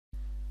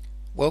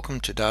Welcome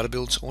to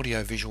Databuild's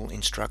Audio Visual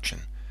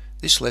Instruction.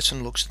 This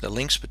lesson looks at the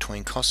links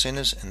between cost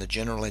centers and the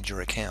general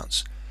ledger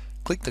accounts.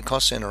 Click the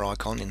cost center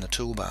icon in the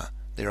toolbar.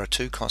 There are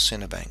two cost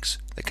center banks,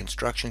 the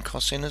construction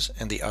cost centers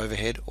and the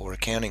overhead or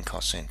accounting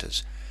cost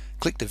centers.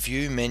 Click the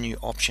View menu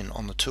option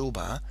on the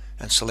toolbar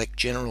and select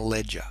General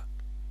Ledger.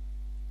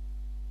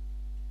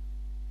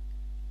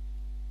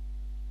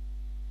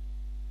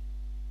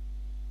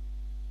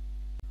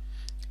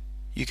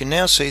 You can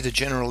now see the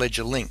general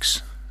ledger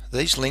links.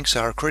 These links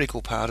are a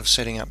critical part of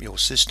setting up your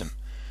system.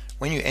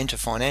 When you enter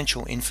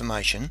financial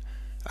information,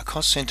 a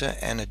cost center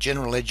and a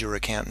general ledger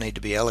account need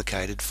to be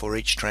allocated for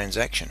each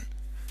transaction.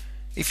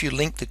 If you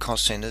link the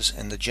cost centers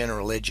and the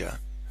general ledger,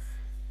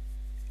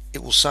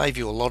 it will save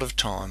you a lot of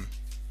time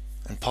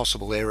and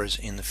possible errors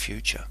in the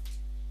future.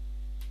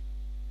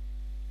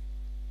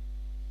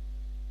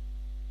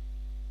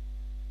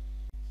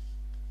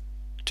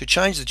 To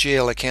change the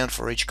GL account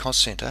for each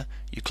cost center,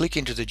 you click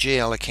into the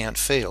GL account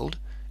field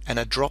and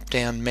a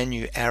drop-down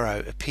menu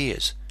arrow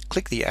appears.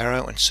 Click the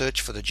arrow and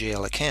search for the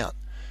GL account.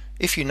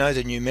 If you know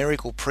the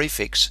numerical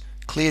prefix,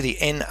 clear the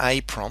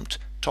NA prompt,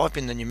 type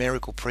in the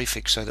numerical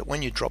prefix so that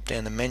when you drop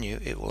down the menu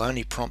it will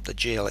only prompt the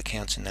GL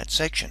accounts in that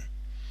section.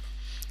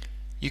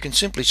 You can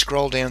simply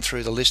scroll down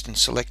through the list and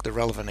select the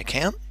relevant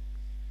account.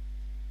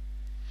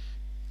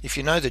 If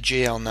you know the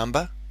GL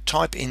number,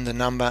 type in the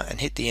number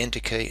and hit the enter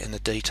key and the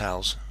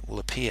details will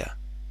appear.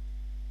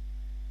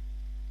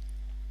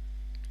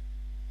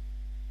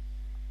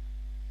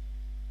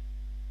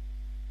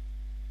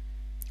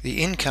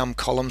 The income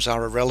columns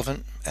are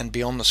irrelevant and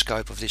beyond the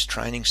scope of this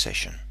training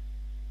session.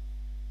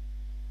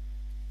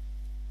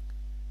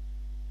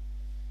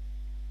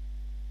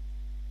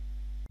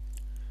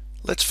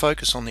 Let's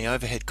focus on the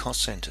overhead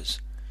cost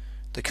centers.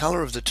 The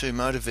colour of the two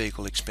motor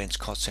vehicle expense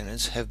cost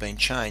centers have been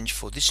changed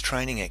for this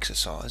training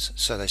exercise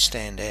so they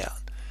stand out.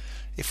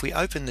 If we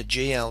open the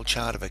GL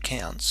chart of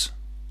accounts,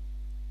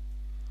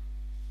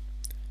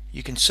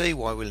 you can see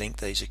why we link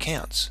these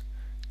accounts.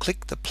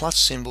 Click the plus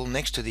symbol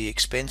next to the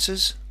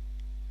expenses,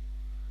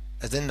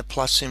 and then the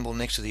plus symbol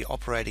next to the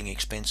operating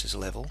expenses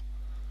level,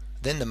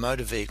 then the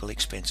motor vehicle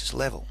expenses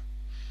level.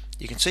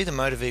 You can see the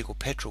motor vehicle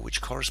petrol,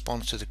 which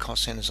corresponds to the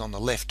cost centers on the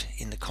left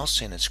in the cost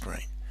center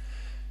screen.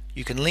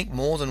 You can link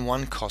more than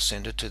one cost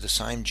center to the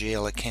same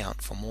GL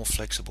account for more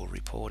flexible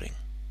reporting.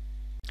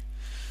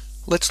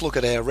 Let's look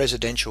at our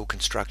residential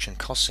construction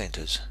cost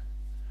centers.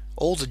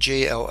 All the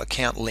GL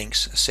account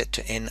links are set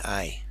to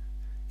NA.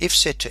 If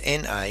set to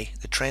NA,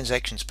 the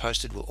transactions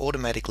posted will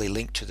automatically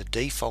link to the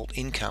default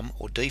income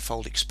or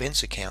default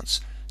expense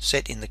accounts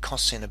set in the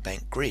cost center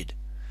bank grid.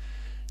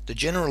 The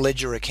general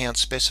ledger accounts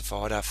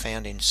specified are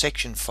found in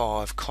Section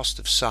 5 Cost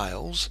of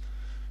Sales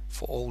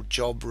for all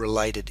job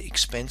related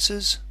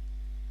expenses,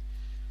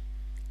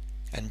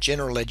 and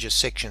General Ledger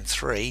Section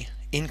 3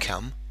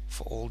 Income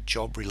for all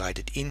job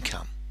related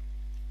income.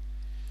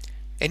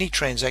 Any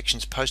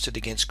transactions posted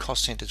against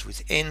cost centers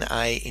with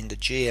NA in the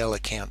GL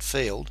account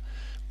field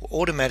will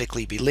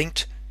automatically be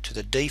linked to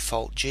the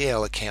default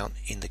GL account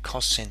in the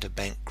cost center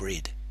bank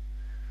grid.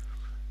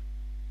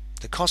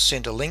 The cost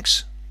center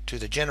links to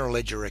the general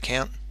ledger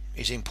account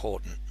is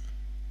important.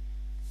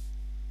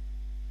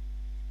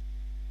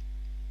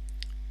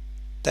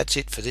 That's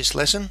it for this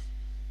lesson.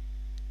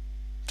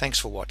 Thanks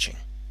for watching.